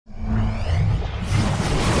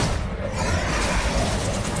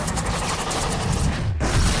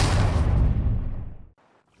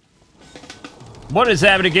What is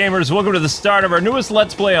happening, gamers? Welcome to the start of our newest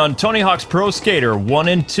Let's Play on Tony Hawk's Pro Skater 1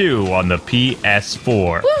 and 2 on the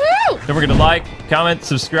PS4. Woohoo! Don't forget to like, comment,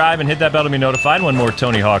 subscribe, and hit that bell to be notified when more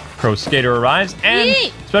Tony Hawk Pro Skater arrives. And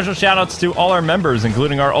special shoutouts to all our members,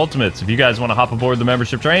 including our ultimates. If you guys want to hop aboard the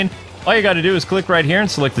membership train, all you got to do is click right here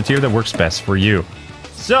and select the tier that works best for you.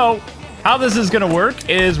 So, how this is going to work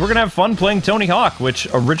is we're going to have fun playing Tony Hawk, which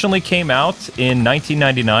originally came out in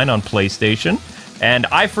 1999 on PlayStation. And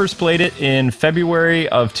I first played it in February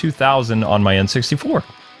of 2000 on my N64.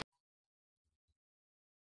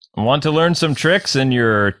 Want to learn some tricks in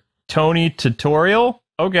your Tony tutorial?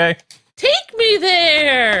 Okay. Take me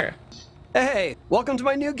there! Hey, welcome to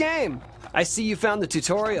my new game. I see you found the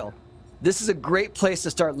tutorial. This is a great place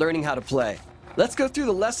to start learning how to play. Let's go through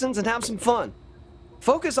the lessons and have some fun.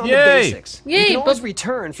 Focus on the basics. You can always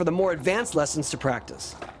return for the more advanced lessons to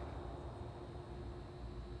practice.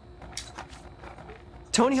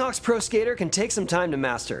 Tony Hawk's Pro Skater can take some time to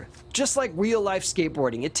master. Just like real-life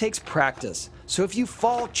skateboarding, it takes practice. So if you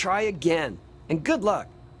fall, try again. And good luck.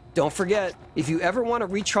 Don't forget, if you ever want to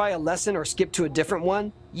retry a lesson or skip to a different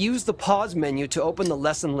one, use the pause menu to open the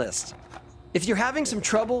lesson list. If you're having some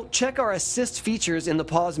trouble, check our assist features in the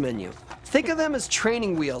pause menu. Think of them as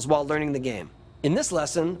training wheels while learning the game. In this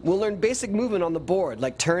lesson, we'll learn basic movement on the board,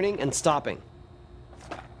 like turning and stopping.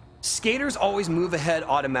 Skaters always move ahead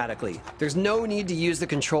automatically. There's no need to use the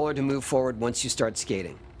controller to move forward once you start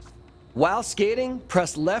skating. While skating,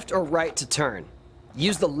 press left or right to turn.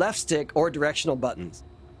 Use the left stick or directional buttons.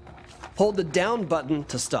 Hold the down button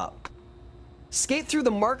to stop. Skate through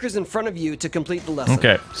the markers in front of you to complete the lesson.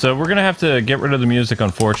 Okay, so we're gonna have to get rid of the music,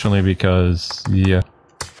 unfortunately, because, yeah.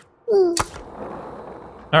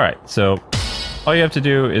 Alright, so all you have to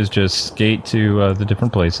do is just skate to the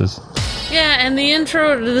different places. Yeah, and the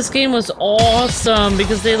intro to this game was awesome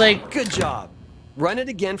because they like... Good job. Run it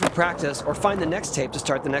again for practice or find the next tape to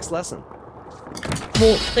start the next lesson.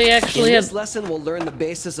 Well, they actually In this lesson, we'll learn the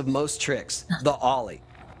basis of most tricks, the ollie.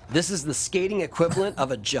 This is the skating equivalent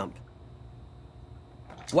of a jump.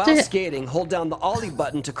 While skating, hold down the ollie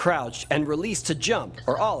button to crouch and release to jump,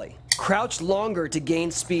 or ollie. Crouch longer to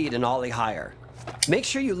gain speed and ollie higher. Make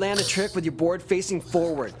sure you land a trick with your board facing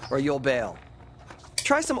forward, or you'll bail.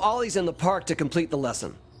 Try some ollies in the park to complete the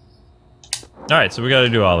lesson. Alright, so we gotta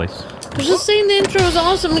do ollies. I was just saying the intro was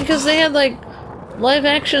awesome because they had like live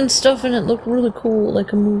action stuff and it looked really cool,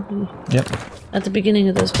 like a movie. Yep. At the beginning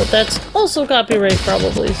of this, but that's also copyright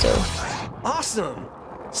probably, so. Awesome!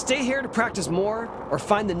 Stay here to practice more, or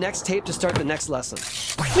find the next tape to start the next lesson.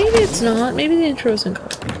 Maybe it's not. Maybe the intro isn't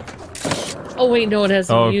copyright. Oh wait, no, it has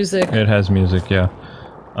music. It has music, yeah.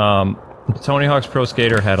 Tony Hawk's Pro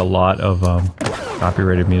Skater had a lot of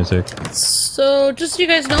copyrighted music. So, just so you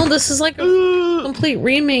guys know, this is like a complete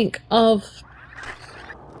remake of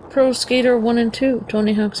Pro Skater 1 and 2.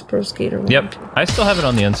 Tony Hawk's Pro Skater 1 and 2. I still have it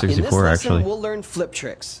on the N64, In this lesson, actually. We'll learn flip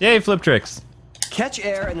tricks. Yay, flip tricks! Catch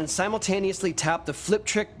air and then simultaneously tap the flip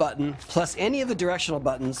trick button plus any of the directional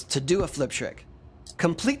buttons to do a flip trick.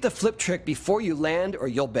 Complete the flip trick before you land or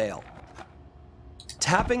you'll bail.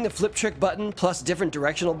 Tapping the flip trick button plus different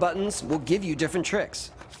directional buttons will give you different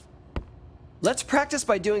tricks. Let's practice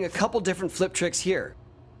by doing a couple different flip tricks here.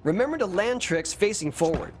 Remember to land tricks facing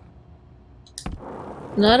forward.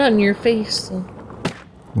 Not on your face, though.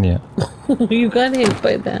 Yeah. You got hit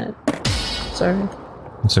by that. Sorry.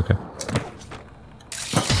 It's okay.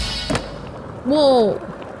 Whoa!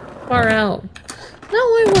 Far out.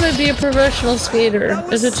 No way would I be a professional skater.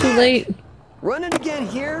 Is it too late? Run it again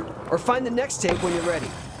here, or find the next tape when you're ready.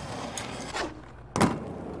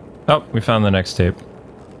 Oh, we found the next tape.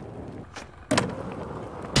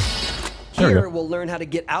 Here we'll learn how to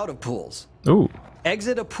get out of pools. Ooh.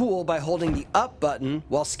 Exit a pool by holding the up button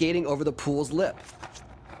while skating over the pool's lip.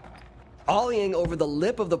 Ollieing over the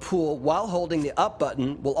lip of the pool while holding the up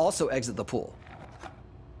button will also exit the pool.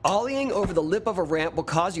 Ollieing over the lip of a ramp will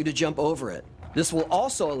cause you to jump over it. This will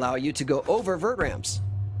also allow you to go over vert ramps.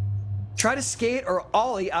 Try to skate or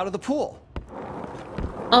ollie out of the pool.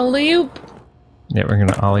 Alley-oop. Yeah, we're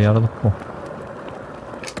gonna ollie out of the pool.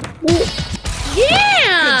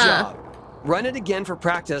 Yeah! Good job. Run it again for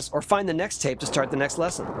practice or find the next tape to start the next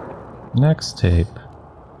lesson. Next tape.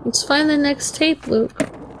 Let's find the next tape, Luke.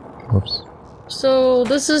 Whoops. So,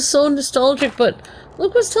 this is so nostalgic, but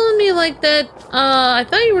Luke was telling me like that, I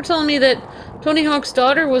thought you were telling me that Tony Hawk's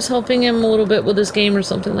daughter was helping him a little bit with this game or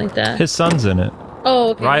something like that. His son's in it.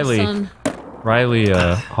 Oh, okay, Riley. his son. Riley,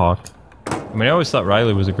 Hawk. I mean, I always thought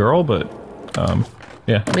Riley was a girl, but,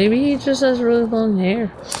 yeah. Maybe he just has really long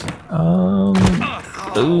hair.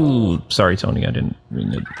 Ooh, sorry, Tony, I didn't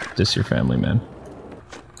mean to diss your family, man.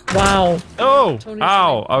 Wow. Oh! Tony's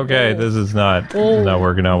Ow! like, Okay, whoa. this is not Whoa.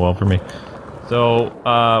 working out well for me. So,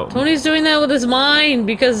 Tony's doing that with his mind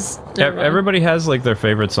because... Never mind. everybody has, like, their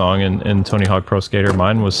favorite song in Tony Hawk Pro Skater.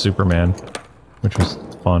 Mine was Superman, which was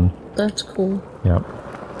fun. That's cool. Yep.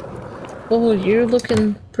 Oh, you're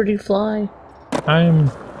looking pretty fly. I'm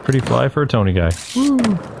pretty fly for a Tony guy. Woo!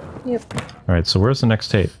 Yep. Alright, so where's the next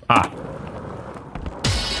tape? Ah!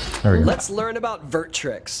 There we go. Let's learn about vert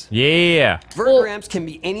tricks. Yeah! Vert ramps can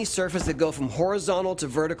be any surface that go from horizontal to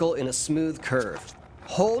vertical in a smooth curve.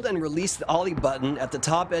 Hold and release the ollie button at the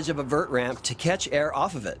top edge of a vert ramp to catch air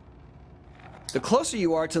off of it. The closer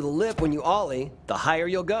you are to the lip when you ollie, the higher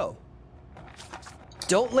you'll go.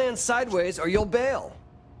 Don't land sideways or you'll bail.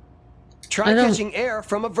 Try catching air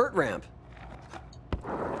from a vert ramp.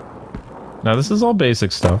 Now this is all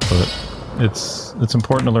basic stuff, but it's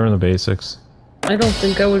important to learn the basics. I don't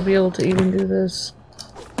think I would be able to even do this.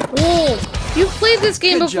 Whoa! You've played this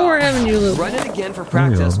game Good before, job. haven't you, Luke? Run it again for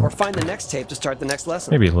practice or find the next tape to start the next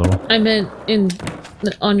lesson. Maybe a little. I meant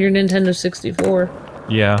on your Nintendo 64.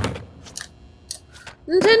 Yeah.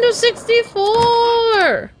 Nintendo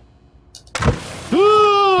 64!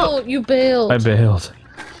 Oh, you bailed. I bailed.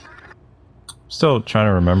 Still trying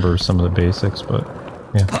to remember some of the basics, but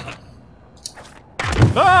yeah.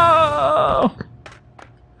 Oh!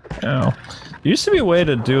 Ow. There used to be a way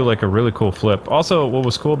to do like a really cool flip. Also, what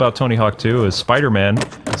was cool about Tony Hawk 2 is Spider-Man,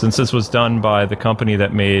 since this was done by the company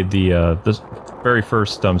that made the very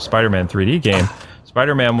first Spider-Man 3D game,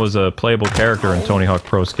 Spider-Man was a playable character in Tony Hawk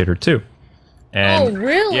Pro Skater 2. And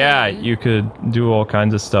really? Yeah, you could do all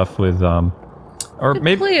kinds of stuff with or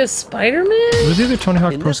maybe play as Spider-Man? it was either Tony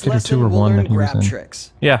Hawk In Pro this Skater 2 lesson, or we'll 1 learn that he was grab in.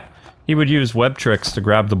 tricks. Yeah, he would use web tricks to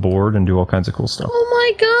grab the board and do all kinds of cool stuff.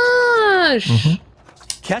 Oh my gosh!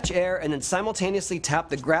 Catch air and then simultaneously tap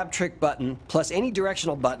the grab trick button plus any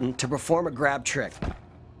directional button to perform a grab trick.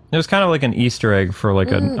 It was kind of like an Easter egg for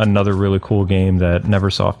like another really cool game that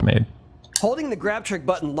Neversoft made. Holding the grab trick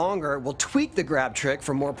button longer will tweak the grab trick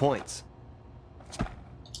for more points.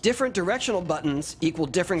 Different directional buttons equal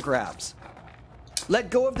different grabs.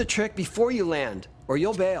 Let go of the trick before you land, or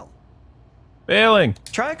you'll bail. Bailing!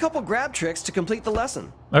 Try a couple grab tricks to complete the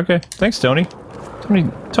lesson. Okay, thanks Tony.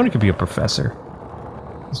 Tony could be a professor.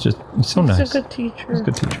 He's so nice. He's a good teacher. He's a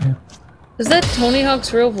good teacher, yeah. Is that Tony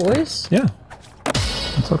Hawk's real voice? Yeah.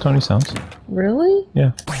 That's how Tony sounds. Really?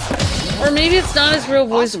 Yeah. Or maybe it's not his real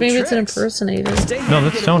voice, Awesome maybe it's an tricks. impersonator. Stay here No, to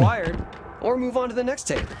that's get Tony. acquired, or move on to the next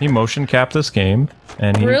tape. He motion capped this game,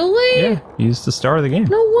 and he... Really? Yeah, he's the star of the game.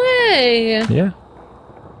 No way! Yeah.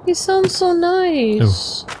 He sounds so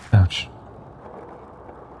nice. Ooh. Ouch.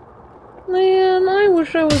 Man, I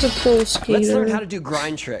wish I was a pro skater. Let's learn how to do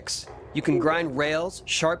grind tricks. You can grind rails,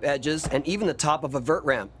 sharp edges, and even the top of a vert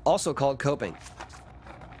ramp, also called coping.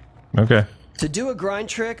 Okay. To do a grind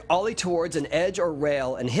trick, ollie towards an edge or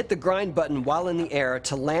rail and hit the grind button while in the air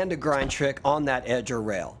to land a grind trick on that edge or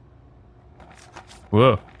rail.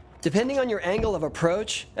 Whoa. Depending on your angle of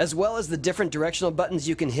approach, as well as the different directional buttons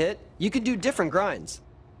you can hit, you can do different grinds.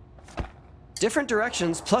 Different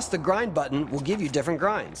directions plus the grind button will give you different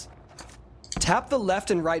grinds. Tap the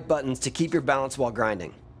left and right buttons to keep your balance while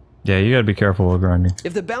grinding. Yeah, you gotta be careful while grinding.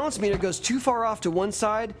 If the balance meter goes too far off to one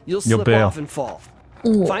side, you'll slip bail. off and fall.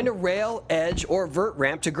 Find a rail, edge, or vert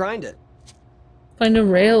ramp to grind it. Find a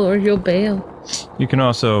rail or you'll bail. You can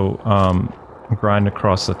also grind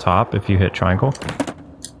across the top if you hit triangle.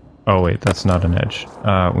 Oh wait, that's not an edge.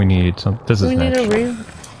 We need some. This is We an need edge. a rail.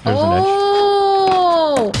 There's an edge.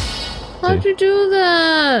 Oh! How'd you do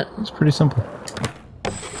that? It's pretty simple.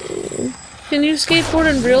 Can you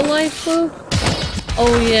skateboard in real life, Luke?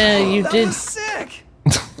 Oh yeah, you That did. was sick!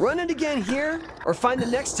 Run it again here, or find the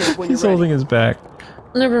next tape when He's you're holding ready. his back.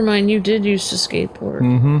 Never mind, you did used to skateboard.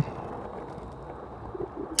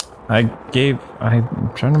 I'm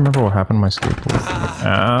trying to remember what happened to my skateboard.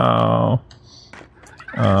 Ow.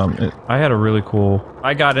 I had a really cool...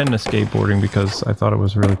 I got into skateboarding because I thought it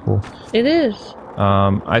was really cool. It is.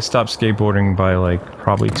 I stopped skateboarding by like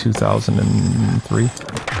probably 2003.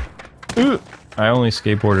 I only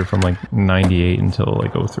skateboarded from like 98 until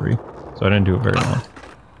like 03. So I didn't do it very long.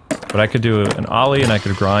 But I could do an ollie and I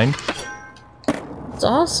could grind. It's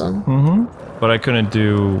awesome. But I couldn't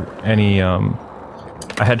do any,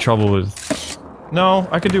 I had trouble with... No,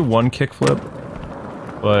 I could do one kickflip.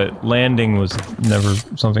 But landing was never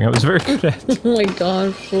something I was very good at. Oh my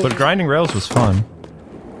gosh. But grinding rails was fun.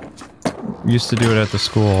 Used to do it at the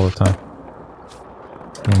school all the time.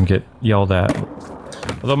 And get yelled at.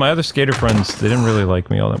 Although my other skater friends, they didn't really like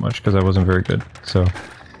me all that much because I wasn't very good, so...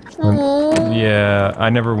 Oh. Yeah, I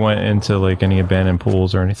never went into like any abandoned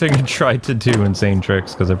pools or anything and tried to do insane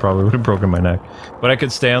tricks because I probably would have broken my neck. But I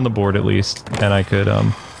could stay on the board at least, and I could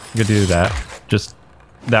do that. Just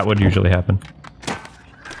that would usually happen.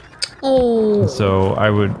 Oh. So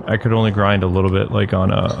I could only grind a little bit, like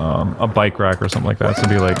on a bike rack or something like that. So it'd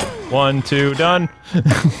be like 1, 2, done.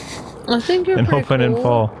 I think you're and pretty hope I didn't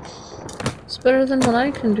fall. It's better than what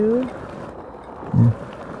I can do.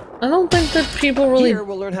 I don't think that people really... Here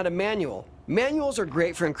we'll learn how to manual. Manuals are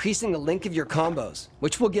great for increasing the length of your combos,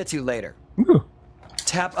 which we'll get to later. Ooh.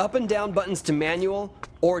 Tap up and down buttons to manual,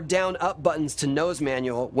 or down up buttons to nose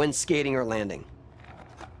manual when skating or landing.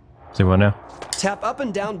 Say what now? Tap up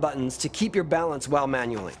and down buttons to keep your balance while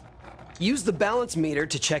manualing. Use the balance meter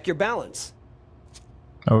to check your balance.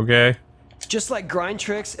 Okay. Just like grind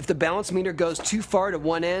tricks, if the balance meter goes too far to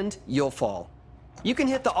one end, you'll fall. You can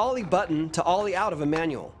hit the ollie button to ollie out of a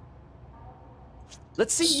manual.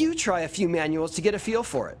 Let's see you try a few manuals to get a feel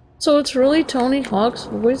for it. So it's really Tony Hawk's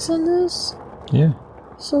voice in this? Yeah.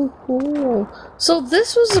 So cool. So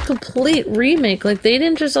this was a complete remake. Like, they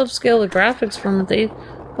didn't just upscale the graphics from it, they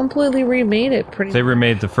completely remade it pretty They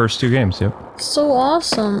remade the first 2 games, yep. So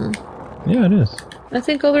awesome. Yeah, it is. I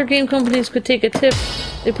think other game companies could take a tip.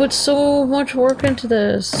 They put so much work into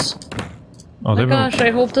this. Oh, my gosh,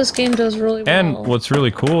 I hope this game does really well. And what's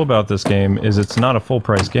really cool about this game is it's not a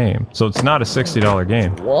full-price game. So it's not a $60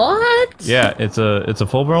 game. What? Yeah, it's a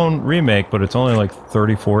full-blown remake, but it's only like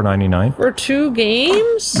 $34.99. For 2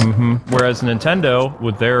 games? Mm-hmm. Whereas Nintendo,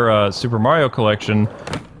 with their Super Mario collection,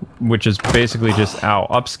 which is basically just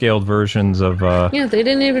upscaled versions of... Yeah, they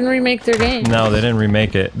didn't even remake their game. No, they didn't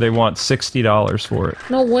remake it. They want $60 for it.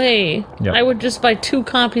 No way. Yep. I would just buy 2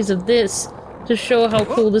 copies of this to show how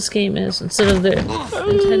cool this game is instead of the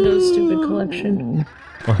Nintendo stupid collection.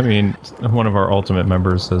 Well, I mean, one of our Ultimate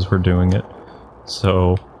members says we're doing it.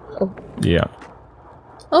 So, yeah.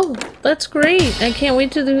 Oh, that's great. I can't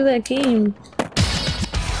wait to do that game.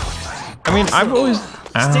 I mean, I've always...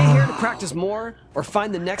 Stay here to practice more, or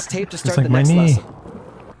find the next tape to start like the my next knee. lesson.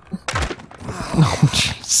 Oh,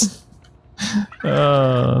 jeez.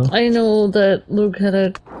 I know that Luke had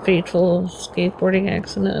a fateful skateboarding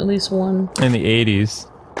accident, at least one. In the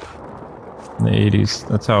 80s. In the 80s.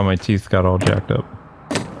 That's how my teeth got all jacked up.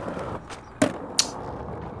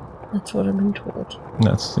 That's what I've been told.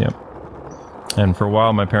 That's, yep. And for a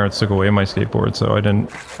while, my parents took away my skateboard, so I didn't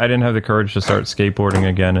have the courage to start skateboarding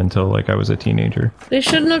again until, like, I was a teenager. They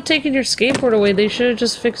shouldn't have taken your skateboard away. They should have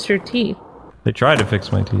just fixed your teeth. They tried to fix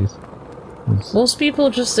my teeth. Most people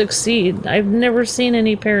just succeed. I've never seen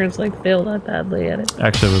any parents, like, fail that badly at it.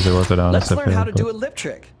 Actually, it was the orthodontist. Let's learn how to do a lip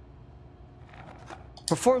trick.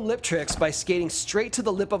 Perform lip tricks by skating straight to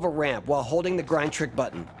the lip of a ramp while holding the grind trick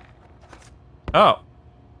button. Oh.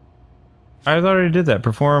 I thought I already did that.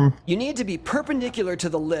 Perform... You need to be perpendicular to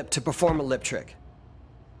the lip to perform a lip trick.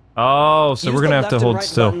 Oh, so we're gonna have to hold Use the left and right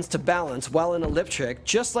still. buttons to balance while in a lip trick,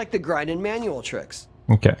 just like the grind and manual tricks.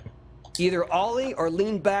 Okay. Either ollie or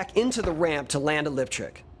lean back into the ramp to land a lip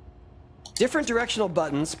trick. Different directional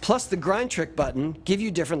buttons plus the grind trick button give you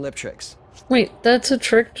different lip tricks. Wait, that's a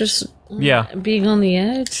trick, just being on the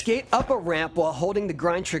edge? Skate up a ramp while holding the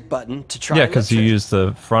grind trick button to try Yeah, a lip because you trick. use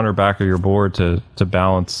the front or back of your board to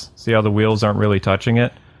balance. See how the wheels aren't really touching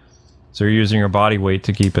it? So you're using your body weight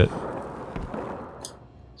to keep it.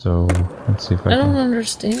 So, let's see if I don't can...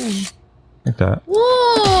 understand. Like that.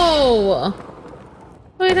 Whoa!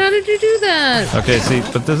 Wait, how did you do that? Okay, see,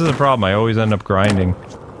 but this is a problem. I always end up grinding.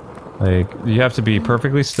 Like, you have to be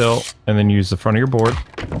perfectly still, and then use the front of your board.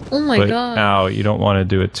 Oh my god. Ow, you don't want to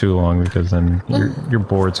do it too long, because then your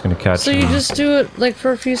board's gonna catch So you just do it, like,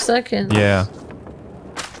 for a few seconds? Yeah.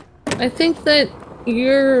 I think that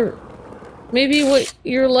you're... Maybe what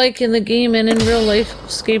you're like in the game and in real life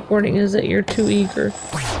skateboarding is that you're too eager.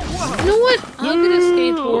 You know what? I'll get a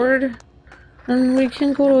skateboard. And we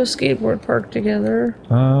can go to a skateboard park together.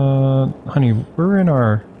 Honey, we're in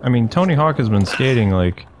our... I mean, Tony Hawk has been skating,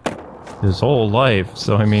 like, his whole life,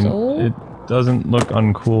 so, I mean, it doesn't look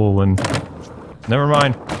uncool when... Never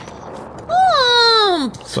mind.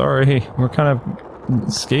 Sorry, we're kind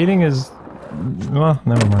of... Skating is... Well,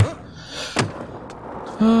 never mind.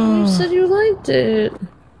 You said you liked it.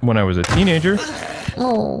 When I was a teenager.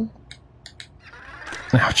 Oh.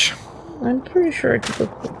 Ouch. I'm pretty sure I could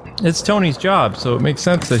look. It's Tony's job, so it makes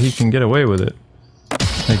sense that he can get away with it.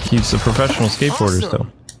 Like, he's a professional skateboarder still.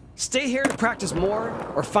 Stay here to practice more,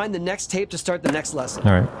 or find the next tape to start the next lesson.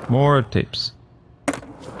 Alright, more tapes.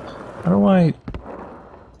 How do I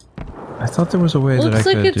thought there was a way that I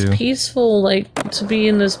could do... Looks like it's peaceful, like, to be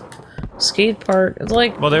in this skate park. It's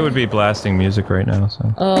like... Well, they would be blasting music right now,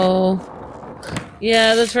 so... Oh.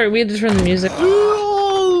 Yeah, that's right. We had to turn the music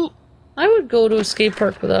off. I would go to a skate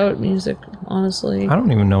park without music, honestly. I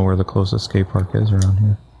don't even know where the closest skate park is around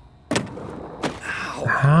here.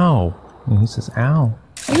 Ow. And he says, ow.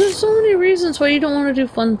 There's so many reasons why you don't want to do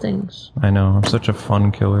fun things. I know, I'm such a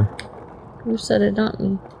fun killer. You said it, not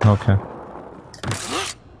me. Okay.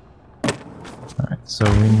 Alright, so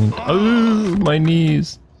we need... Oh, my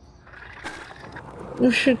knees!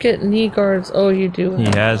 You should get knee guards. Oh, you do. He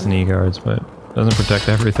has knee guards, but doesn't protect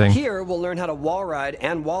everything. Here, we'll learn how to wall ride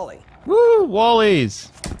and wally. Woo! Wallies!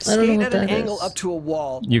 I don't know Skate what at an that angle is. up to a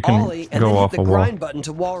wall, You can ollie, and go then hit off the a wall. grind button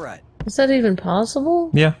to wall ride. Is that even possible?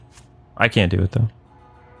 Yeah. I can't do it, though.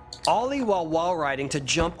 Ollie while wall riding to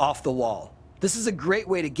jump off the wall. This is a great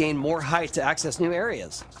way to gain more height to access new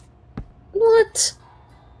areas. What?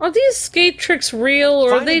 Are these skate tricks real, or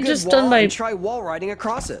Find are they a good just wall done by and try wall riding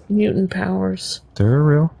across it. mutant powers? They're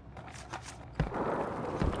real.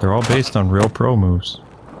 They're all based on real pro moves.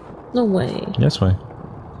 No way. Yes, way.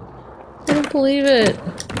 I don't believe it.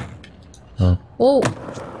 Oh. Oh.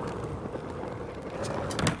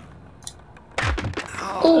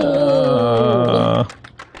 Oh.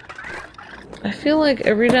 I feel like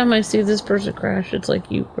every time I see this person crash, it's like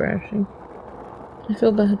you crashing. I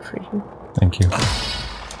feel bad for you. Thank you.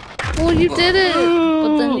 Well, you did it,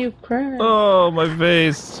 but then you crashed. Oh, my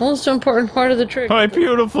face. Most important part of the trick. My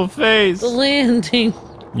beautiful face. The landing.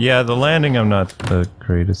 Yeah, the landing I'm not the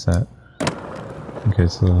greatest at. Okay,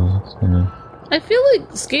 so... I feel like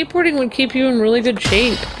skateboarding would keep you in really good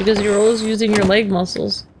shape because you're always using your leg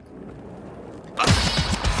muscles.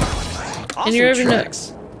 Awesome And you're having to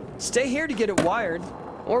tricks. Stay here to get it wired,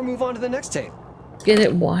 or move on to the next tape. get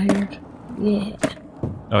it wired. Yeah.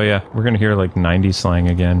 Oh yeah, we're gonna hear like 90s slang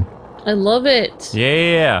again. I love it.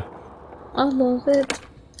 Yeah! I love it.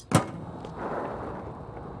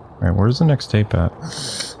 Alright, where's the next tape at?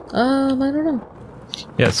 I don't know.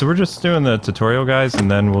 Yeah, so we're just doing the tutorial, guys, and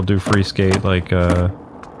then we'll do free skate, like,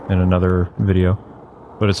 in another video.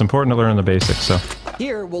 But it's important to learn the basics, so...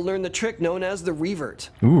 Here, we'll learn the trick known as the revert.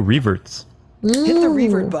 Ooh, reverts. Hit the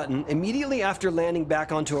revert button immediately after landing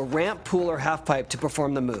back onto a ramp, pool, or half pipe to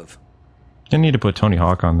perform the move. I need to put Tony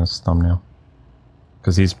Hawk on this thumbnail.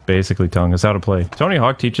 Because he's basically telling us how to play. Tony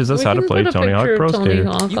Hawk teaches us how to play Tony Hawk Pro Skater.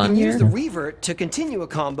 You can use the revert to continue a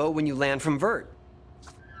combo when you land from vert.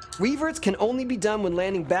 Reverts can only be done when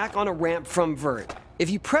landing back on a ramp from vert. If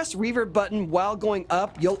you press revert button while going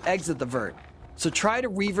up, you'll exit the vert. So try to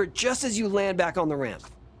revert just as you land back on the ramp.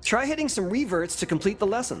 Try hitting some reverts to complete the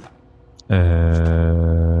lesson.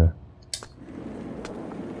 You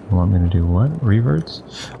want me to do what? Reverts?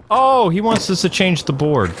 Oh, he wants us to change the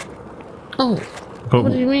board. Oh. But,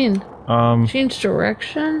 What do you mean? Um, Change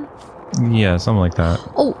direction? yeah, something like that.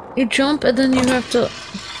 Oh, you jump and then you have to...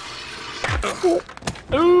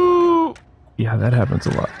 Ooh! Yeah, that happens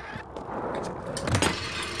a lot.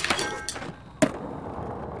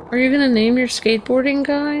 Are you gonna name your skateboarding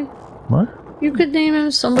guy? What? You could name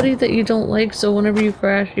him somebody that you don't like, so whenever you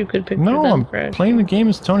crash, you could picture No, them I'm crashing. playing the game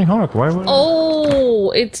as Tony Hawk. Why would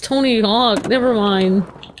Oh, it's Tony Hawk. Never mind.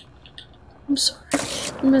 I'm sorry.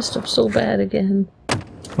 I messed up so bad again.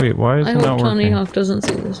 Wait, why is I it hope not Tony working? Hawk doesn't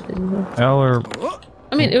see this video. L or...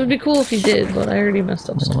 I mean, it would be cool if he did, but I already messed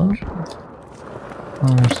up so much. I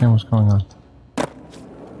don't understand what's going on.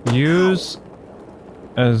 Use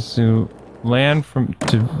as to land from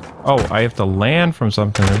to... Oh, I have to land from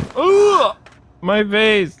something. Ooh! My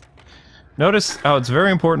face! Notice how it's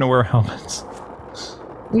very important to wear helmets.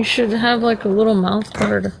 You should have like a little mouth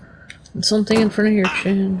guard and something in front of your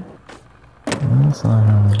chin. That's not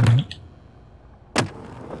how I do it.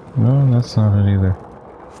 No, that's not it either.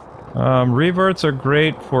 Reverts are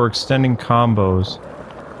great for extending combos.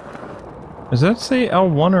 Does that say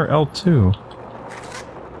L1 or L2?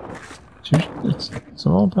 It's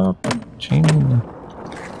all about changing the...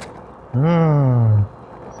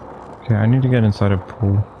 Okay, I need to get inside a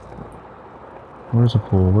pool. Where's a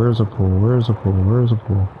pool? Where's a pool? Where's a pool? Where's a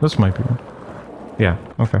pool? This might be one. Yeah,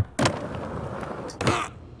 okay.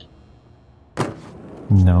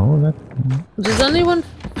 No, that... Does anyone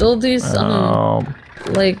build these,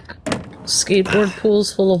 like, skateboard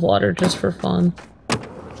pools full of water just for fun?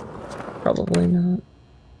 Probably not.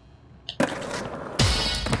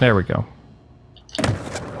 There we go.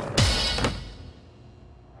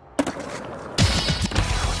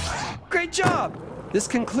 Great job! This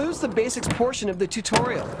concludes the basics portion of the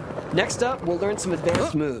tutorial. Next up, we'll learn some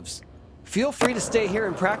advanced moves. Feel free to stay here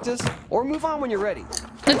and practice, or move on when you're ready.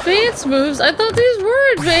 Advanced moves? I thought these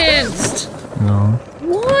were advanced! No.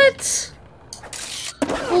 What?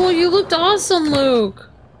 Oh, you looked awesome, Luke!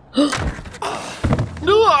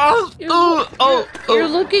 You're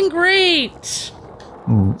looking great!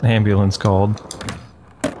 Ambulance called.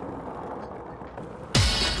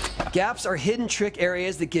 Gaps are hidden trick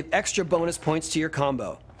areas that give extra bonus points to your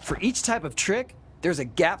combo. For each type of trick, there's a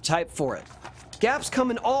gap type for it. Gaps come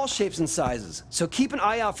in all shapes and sizes, so keep an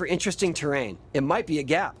eye out for interesting terrain. It might be a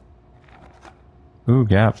gap. Ooh,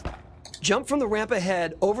 gap. Jump from the ramp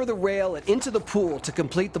ahead, over the rail, and into the pool to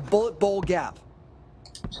complete the bullet bowl gap.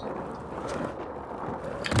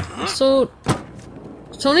 So,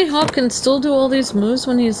 Tony Hawk can still do all these moves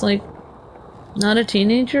when he's, like, not a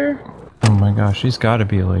teenager? Oh my gosh, he's gotta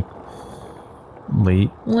be like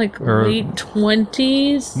late. Like late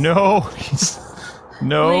 20s? No,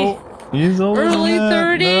 he's older early than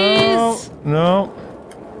that. 30s?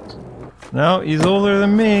 No, he's older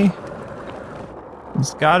than me.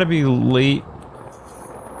 It's gotta be late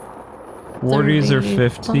 40s or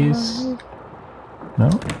 50s. No?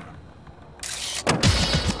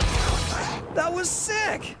 That was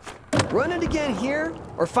sick! Run it again here,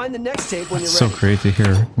 or find the next tape when It's you're so ready. great to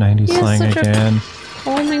hear 90s He has slang such a again.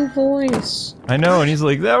 calming voice. I know, and he's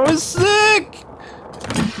like, that was sick!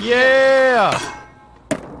 Yeah!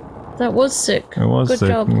 That was sick. It was Good sick.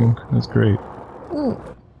 job. It was great. Oh,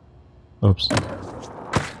 Oops.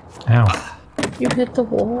 Ow. you hit the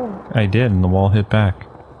wall. I did, and the wall hit back.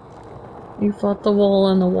 You fought the wall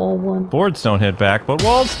and the wall won. Boards don't hit back, but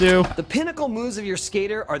walls do. The pinnacle moves of your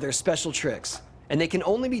skater are their special tricks, and they can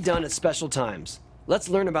only be done at special times. Let's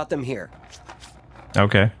learn about them here.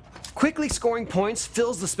 Okay. Quickly scoring points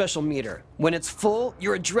fills the special meter. When it's full,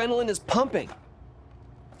 your adrenaline is pumping.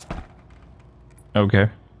 Okay.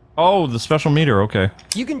 Oh, the special meter, okay.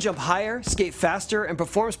 You can jump higher, skate faster, and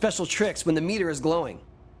perform special tricks when the meter is glowing.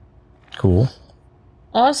 Cool.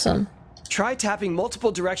 Awesome. Try tapping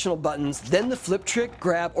multiple directional buttons, then the flip trick,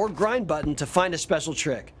 grab, or grind button to find a special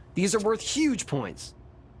trick. These are worth huge points.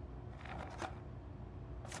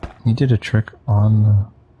 He did a trick on the...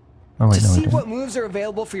 Oh wait, To no, he see didn't. what moves are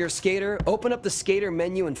available for your skater, open up the skater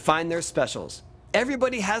menu and find their specials.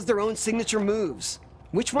 Everybody has their own signature moves.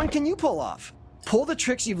 Which one can you pull off? Pull the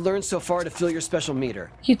tricks you've learned so far to fill your special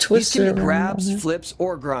meter. He These twisted can be around grabs, on it. flips,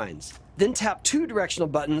 or grinds. Then tap 2 directional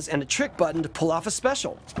buttons and a trick button to pull off a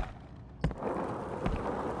special.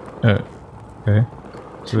 Okay.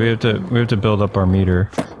 So we have to build up our meter.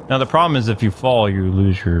 Now the problem is if you fall, you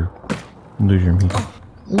lose your meter.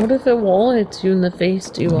 What if a wall hits you in the face?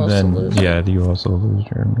 Do you also Then lose? yeah, you also lose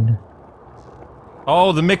your meter.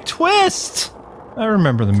 Oh, the McTwist! I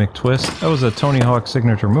remember the McTwist. That was a Tony Hawk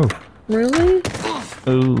signature move. Really?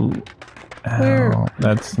 Ooh. Ow. Where?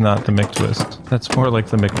 That's not the McTwist. That's more like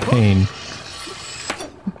the McPain.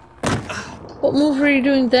 What move were you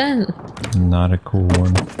doing then? Not a cool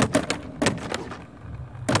one.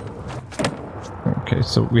 Okay,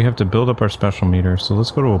 so we have to build up our special meter, so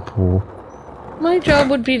let's go to a pool. My job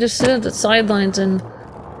would be to sit at the sidelines and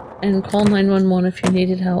call 911 if you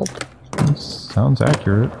needed help. Sounds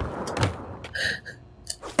accurate.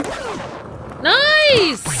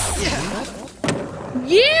 Nice!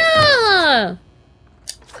 Yeah!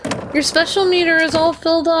 Your special meter is all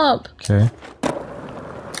filled up. Okay.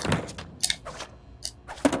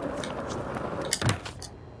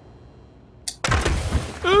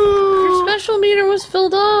 Your special meter was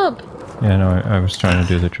filled up. Yeah, no, I was trying to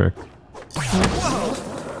do the trick.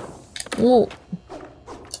 Whoa.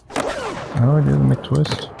 How do I do the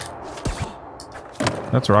McTwist?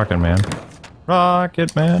 That's Rocket Man.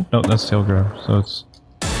 Rocket Man! No, that's tail grab, so it's...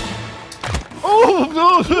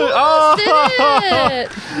 Oh! Did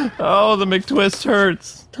it! Oh, the McTwist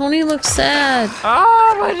hurts! Tony looks sad.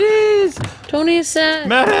 Ah, my knees! Tony is sad.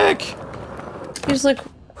 Medic! He's like,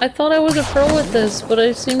 I thought I was a pro at this, but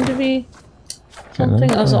I seem to be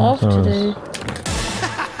something. I was off today.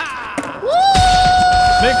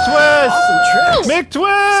 McTwist! Awesome tricks!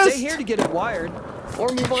 McTwist! Stay here to get it wired, or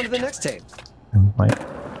move on to the next tape.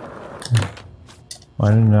 Why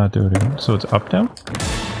did I not do it again? So it's up, down?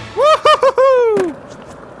 Woohoo!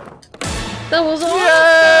 That was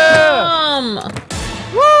awesome! Yeah!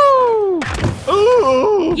 Woo!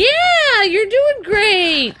 Ooh! Yeah, you're doing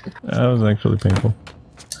great! That was actually painful.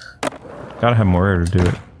 Gotta have more air to do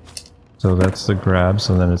it. So that's the grab,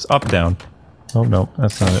 so then it's up, down. Oh, no,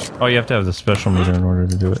 that's not it. Oh, you have to have the special meter in order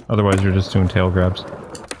to do it. Otherwise, you're just doing tail grabs.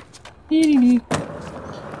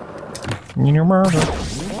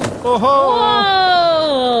 Oh!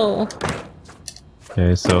 Whoa!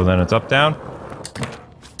 Okay, so then it's up, down.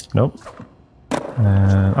 Nope.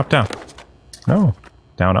 And up, down. No.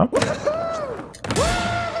 Down, up.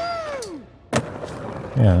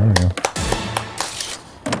 Yeah, there you go.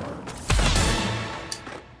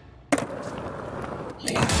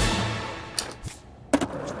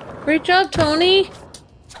 Great job, Tony!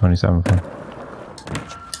 27 for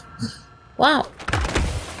Wow.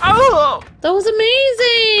 Oh! That was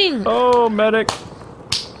amazing! Oh, medic.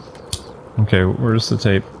 Okay, where's the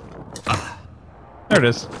tape? There it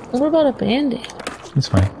is. What about a band-aid? It's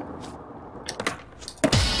fine.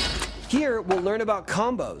 Here, we'll learn about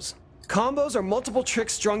combos. Combos are multiple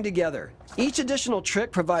tricks strung together. Each additional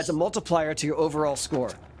trick provides a multiplier to your overall score.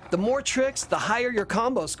 The more tricks, the higher your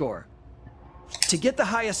combo score. To get the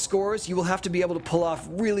highest scores, you will have to be able to pull off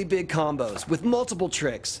really big combos with multiple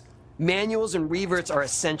tricks. Manuals and reverts are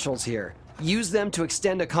essentials here. Use them to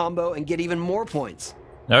extend a combo and get even more points.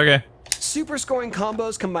 Okay. Super scoring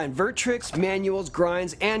combos combine vert tricks, manuals,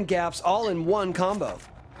 grinds, and gaps all in one combo.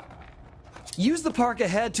 Use the park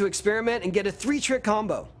ahead to experiment and get a 3-trick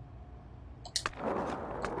combo.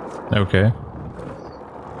 Okay.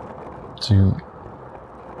 So you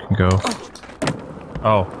can go.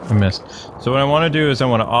 Oh, I missed. So what I want to do is I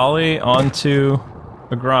want to ollie onto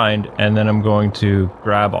a grind, and then I'm going to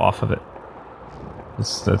grab off of it.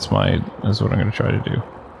 That's what I'm going to try to do.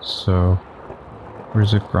 So,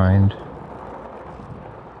 where's it grind?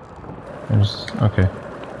 Okay.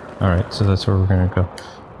 Alright, so that's where we're going to go.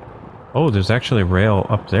 Oh, there's actually a rail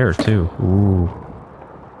up there, too. Ooh.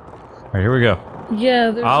 Alright, here we go.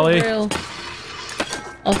 Yeah, there's ollie. a rail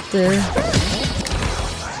up there.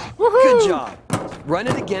 Good job. Run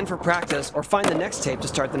it again for practice or find the next tape to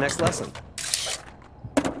start the next lesson.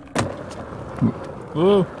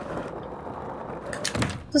 Ooh.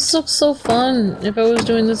 This looks so fun if I was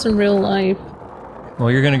doing this in real life. Well,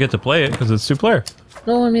 you're going to get to play it because it's 2-player.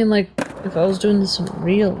 No, I mean like if I was doing this in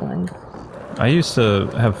real life. I used to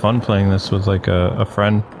have fun playing this with like a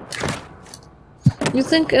friend. You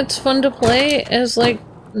think it's fun to play as like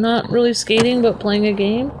not really skating but playing a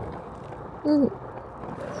game? Mm.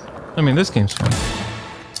 I mean, this game's fun.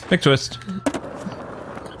 Big twist.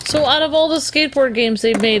 So out of all the skateboard games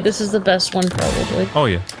they've made, this is the best one probably. Oh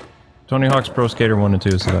yeah. Tony Hawk's Pro Skater 1 and 2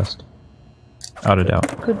 is the best. Out of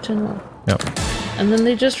doubt. Good to know. Yep. And then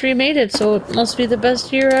they just remade it, so it must be the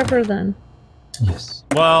best year ever then. Yes.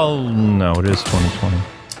 Well, no, it is 2020.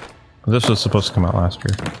 This was supposed to come out last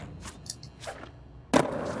year.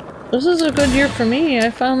 This is a good year for me. I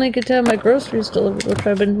finally get to have my groceries delivered, which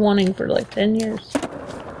I've been wanting for like 10 years.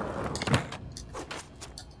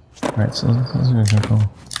 Alright, so this is gonna go.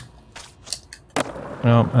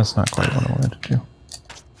 No, that's not quite what I wanted to do.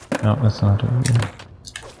 No, that's not it either.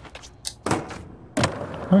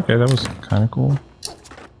 Okay, that was kind of cool.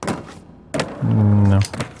 No.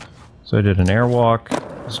 So I did an airwalk.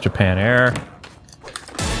 It's Japan Air.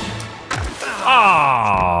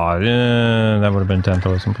 Ah, that would have been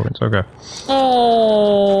 10,000 points. Okay.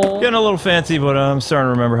 Oh. Getting a little fancy, but I'm starting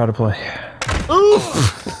to remember how to play.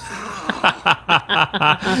 Oof!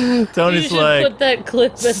 Tony's you should like, put that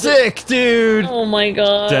clip. Sick, dude. Oh my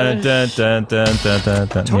god. Dun, dun, dun, dun, dun, dun,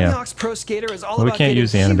 dun. Tony Yeah. Hawk's Pro Skater is all Well, we about can't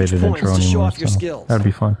use the getting huge animated points intro to show anymore, off your so skills. that'd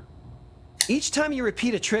be fun. Each time you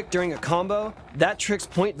repeat a trick during a combo, that trick's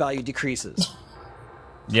point value decreases.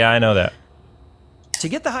 Yeah, I know that. To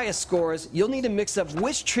get the highest scores, you'll need to mix up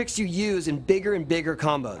which tricks you use in bigger and bigger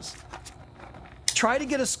combos. Try to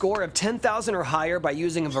get a score of 10,000 or higher by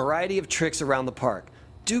using a variety of tricks around the park.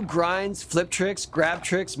 Do grinds, flip tricks, grab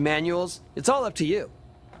tricks, manuals. It's all up to you.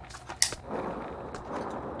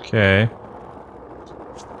 Okay.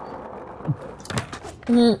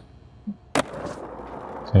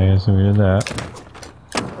 Okay, so we did that.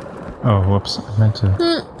 Oh, whoops. I meant to...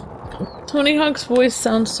 Tony Hawk's voice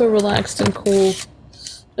sounds so relaxed and cool.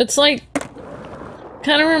 It's like...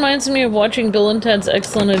 kind of reminds me of watching Bill and Ted's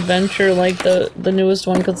Excellent Adventure, like the newest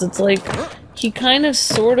one, because it's like... he kind of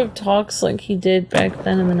sort of talks like he did back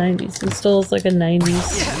then in the 90s. He still is like a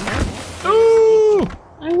 90s. Ooh!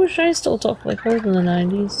 I wish I still talked like her in the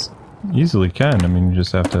 90s. Easily can. I mean, you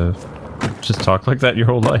just have to just talk like that your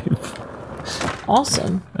whole life.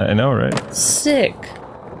 Awesome. I know, right? Sick.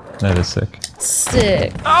 That is sick.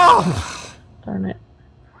 Sick. Oh! Darn it.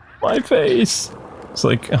 My face. It's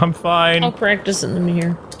like, I'm fine. I'll practice in the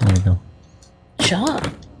mirror. There you go.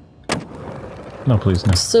 Job. No, please,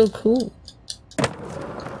 no. So cool.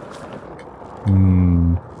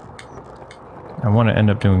 I want to end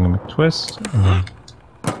up doing a McTwist. And then...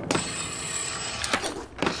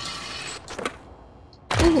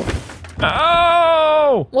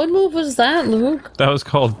 Oh! What move was that, Luke? That was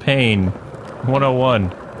called Pain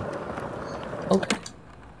 101. Okay.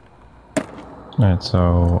 Alright,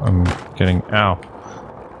 so I'm getting... Ow.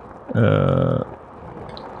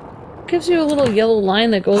 Gives you a little yellow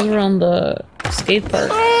line that goes around the skate park,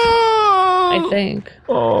 I think.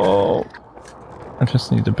 Oh. I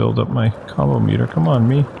just need to build up my combo meter. Come on,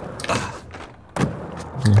 me. Yeah.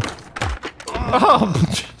 Oh,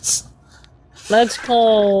 jeez. That's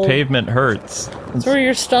called... Pavement hurts. Throw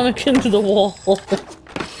your stomach into the wall.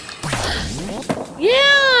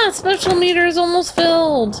 Yeah! Special meter is almost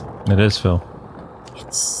filled. It is, Phil.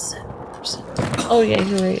 It's 7%. Oh yeah,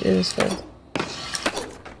 you're right. It is filled.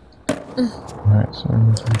 Alright, so...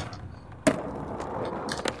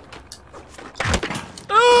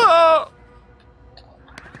 Oh!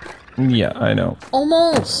 Yeah, I know.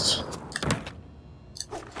 Almost.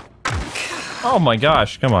 Oh my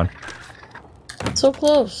gosh, come on. So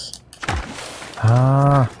close.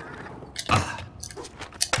 Ah.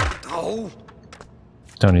 Oh.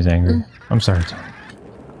 Tony's angry. I'm sorry, Tony.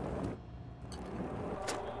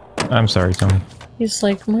 I'm sorry, Tony. He's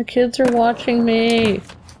like, my kids are watching me.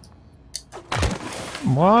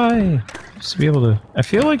 Why? Just to be able to... I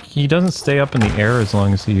feel like he doesn't stay up in the air as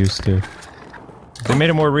long as he used to. They made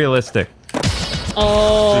it more realistic.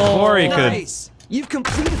 Oh. Before he could... Nice! You've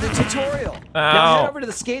completed the tutorial. Now Ow. head over to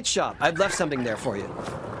the skate shop. I've left something there for you.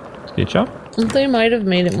 Skate shop? They might have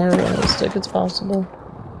made it more realistic. It's possible.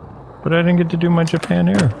 But I didn't get to do my Japan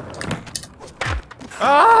air. That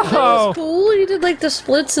Oh! was cool. You did like the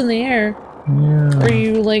splits in the air. Yeah. Or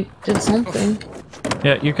you like did something.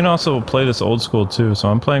 Yeah, you can also play this old school too, so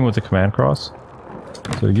I'm playing with the command cross.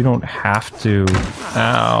 So you don't have to,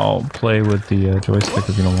 play with the joystick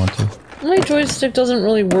if you don't want to. My joystick doesn't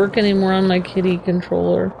really work anymore on my kitty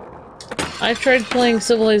controller. I tried playing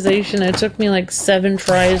Civilization. It took me like 7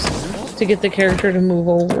 tries to get the character to move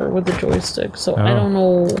over with the joystick. So I don't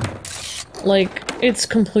know. Like, it's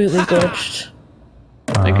completely glitched.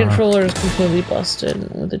 My controller is completely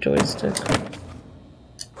busted with the joystick.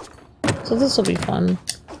 So this will be fun.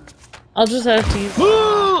 I'll just have to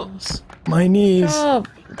use My knees. Stop.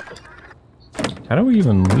 How do we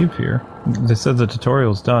even leave here? They said the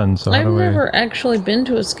tutorial's done, so how I've do we... never actually been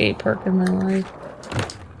to a skate park in my life.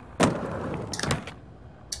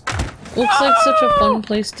 Looks like such a fun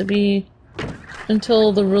place to be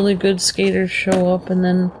until the really good skaters show up and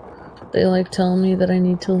then they like tell me that I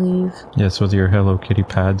need to leave. Yes, with your Hello Kitty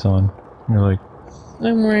pads on. You're like...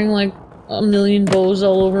 I'm wearing like a million bows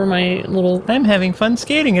all over my little... I'm having fun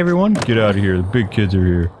skating, everyone! Get out of here, the big kids are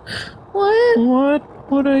here. What?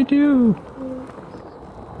 What? What'd I do?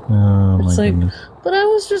 Oh It's my like, goodness. but I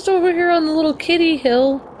was just over here on the little kitty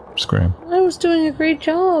hill. Scram. I was doing a great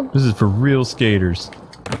job. This is for real skaters.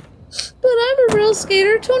 But I'm a real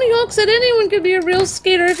skater. Tony Hawk said anyone could be a real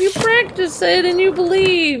skater if you practice it and you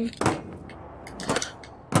believe.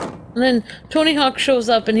 And then Tony Hawk shows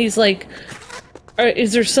up and he's like,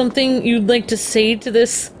 is there something you'd like to say to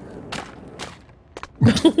this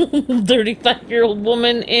 35-year-old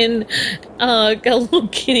woman in Hello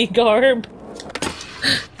Kitty garb?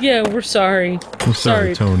 Yeah, we're sorry. I'm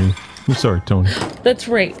sorry, Tony. I'm sorry, Tony. That's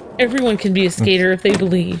right. Everyone can be a skater if they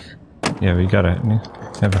believe. Yeah, we gotta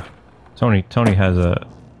have a... Tony has a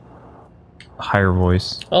higher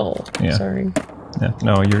voice. Oh, Yeah. sorry. Yeah,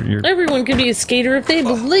 no, you're... Everyone can be a skater if they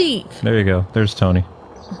believe. There you go. There's Tony.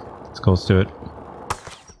 Let's go, let's do it.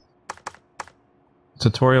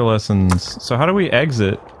 Tutorial lessons. So how do we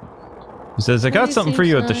exit? He says, I got He something for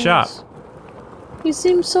you at the seems shop. nice. He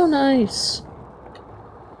seems so nice.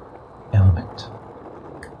 Element.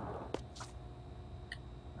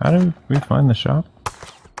 How do we find the shop?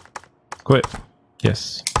 Quit.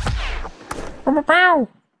 Yes.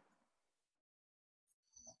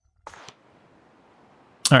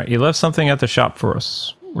 Alright, you left something at the shop for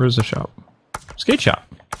us. Where's the shop? Skate shop.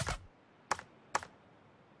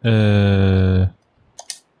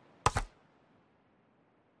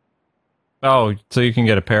 Oh, so you can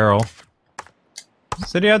get apparel.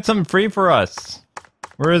 Said he had something free for us.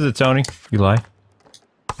 Where is it, Tony? You lie.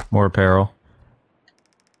 More apparel.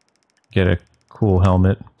 Get a cool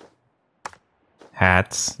helmet.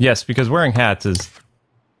 Hats. Yes, because wearing hats is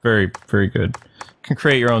very, very good. You can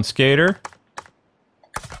create your own skater.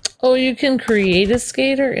 Oh, you can create a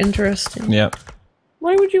skater? Interesting. Yep.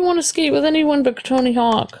 Why would you want to skate with anyone but Tony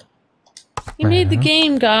Hawk? He made the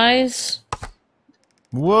game, guys.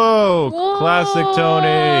 Whoa! Whoa! Classic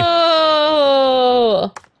Tony!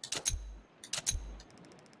 Oh!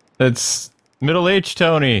 It's middle-aged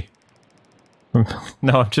Tony.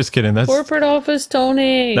 No, I'm just kidding. That's Corporate office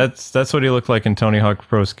Tony. that's what he looked like in Tony Hawk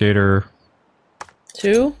Pro Skater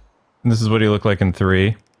 2? And this is what he looked like in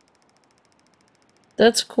 3.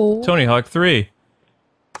 That's cool. Tony Hawk 3.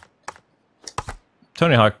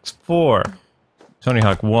 Tony Hawk 4. Tony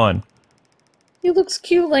Hawk 1. He looks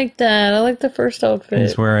cute like that. I like the first outfit.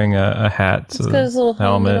 He's wearing a hat. So He's got his little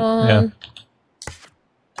helmet on. Yeah.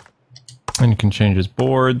 And you can change his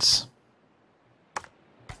boards.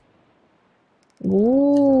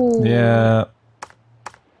 Ooh. Yeah.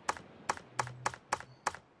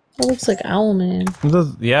 That looks like Owlman. It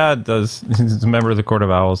does, yeah, it does. He's a member of the Court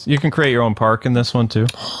of Owls. You can create your own park in this one, too.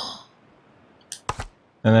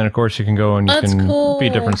 And then, of course, you can go and you can be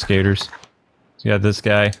different skaters. So you got this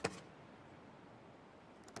guy.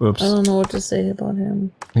 Oops. I don't know what to say about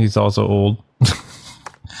him. He's also old.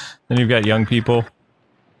 Then you've got young people.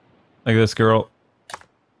 Like this girl.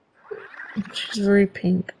 She's very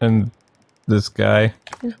pink. And this guy.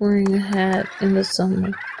 He's wearing a hat in the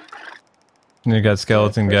summer. And you got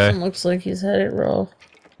skeleton guy. Looks like he's had it rough.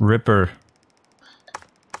 Ripper.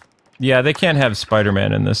 Yeah, they can't have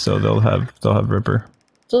Spider-Man in this, so they'll have Ripper.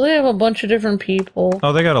 So they have a bunch of different people.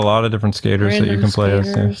 Oh, they got a lot of different skaters that you can play as.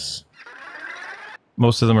 Yeah.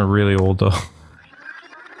 Most of them are really old, though.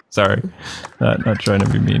 Sorry, not trying to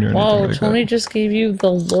be mean or anything. Wow, like Tony that. just gave you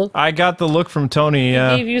the look. I got the look from Tony.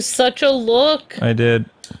 Yeah, He gave you such a look. I did.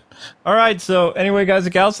 All right, so anyway, guys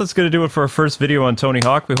and gals, that's going to do it for our first video on Tony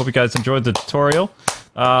Hawk. We hope you guys enjoyed the tutorial.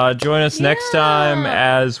 Join us next time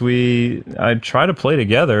as I try to play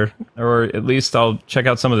together, or at least I'll check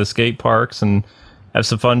out some of the skate parks and have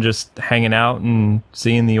some fun just hanging out and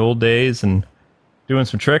seeing the old days and doing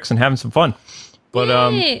some tricks and having some fun.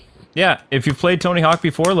 But yeah, if you've played Tony Hawk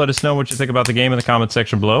before, let us know what you think about the game in the comment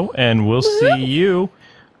section below, and we'll see you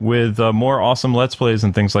with more awesome Let's Plays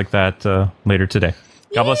and things like that later today.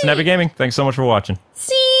 God bless and happy gaming. Thanks so much for watching.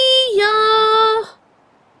 See